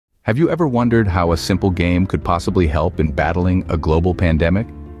Have you ever wondered how a simple game could possibly help in battling a global pandemic?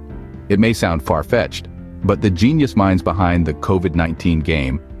 It may sound far-fetched, but the genius minds behind the COVID-19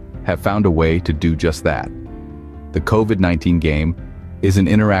 game have found a way to do just that. The COVID-19 game is an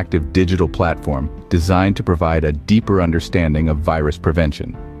interactive digital platform designed to provide a deeper understanding of virus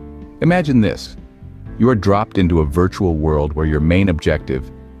prevention. Imagine this. You are dropped into a virtual world where your main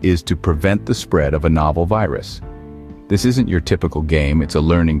objective is to prevent the spread of a novel virus. This isn't your typical game, it's a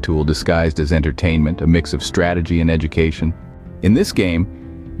learning tool disguised as entertainment, a mix of strategy and education. In this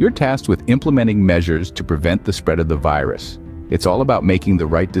game, you're tasked with implementing measures to prevent the spread of the virus. It's all about making the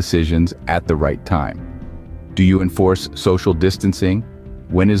right decisions at the right time. Do you enforce social distancing?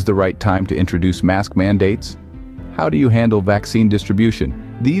 When is the right time to introduce mask mandates? How do you handle vaccine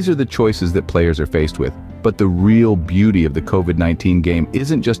distribution? These are the choices that players are faced with. But the real beauty of the COVID-19 game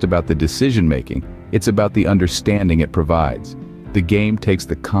isn't just about the decision-making, it's about the understanding it provides. The game takes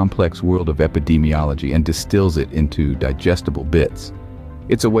the complex world of epidemiology and distills it into digestible bits.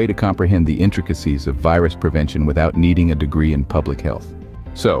 It's a way to comprehend the intricacies of virus prevention without needing a degree in public health.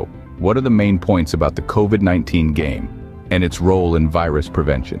 So, what are the main points about the COVID-19 game and its role in virus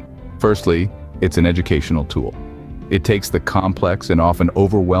prevention? Firstly, it's an educational tool. It takes the complex and often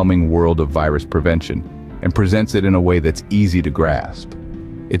overwhelming world of virus prevention and presents it in a way that's easy to grasp.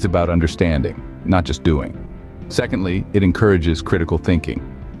 It's about understanding, not just doing. Secondly, it encourages critical thinking.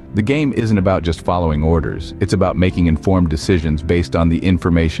 The game isn't about just following orders, it's about making informed decisions based on the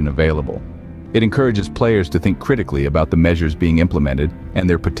information available. It encourages players to think critically about the measures being implemented and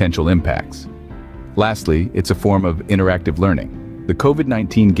their potential impacts. Lastly, it's a form of interactive learning. The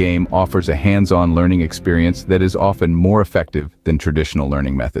COVID-19 game offers a hands-on learning experience that is often more effective than traditional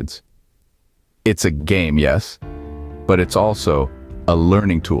learning methods. It's a game, yes, but it's also a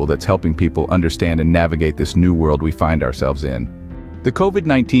learning tool that's helping people understand and navigate this new world we find ourselves in. The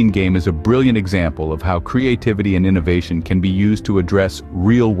COVID-19 game is a brilliant example of how creativity and innovation can be used to address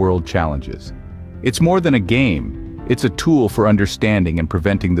real-world challenges. It's more than a game, it's a tool for understanding and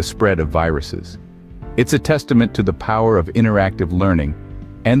preventing the spread of viruses. It's a testament to the power of interactive learning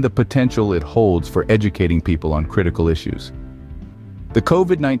and the potential it holds for educating people on critical issues. The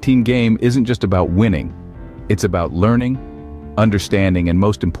COVID-19 game isn't just about winning, it's about learning, understanding, and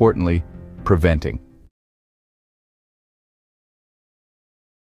most importantly, preventing.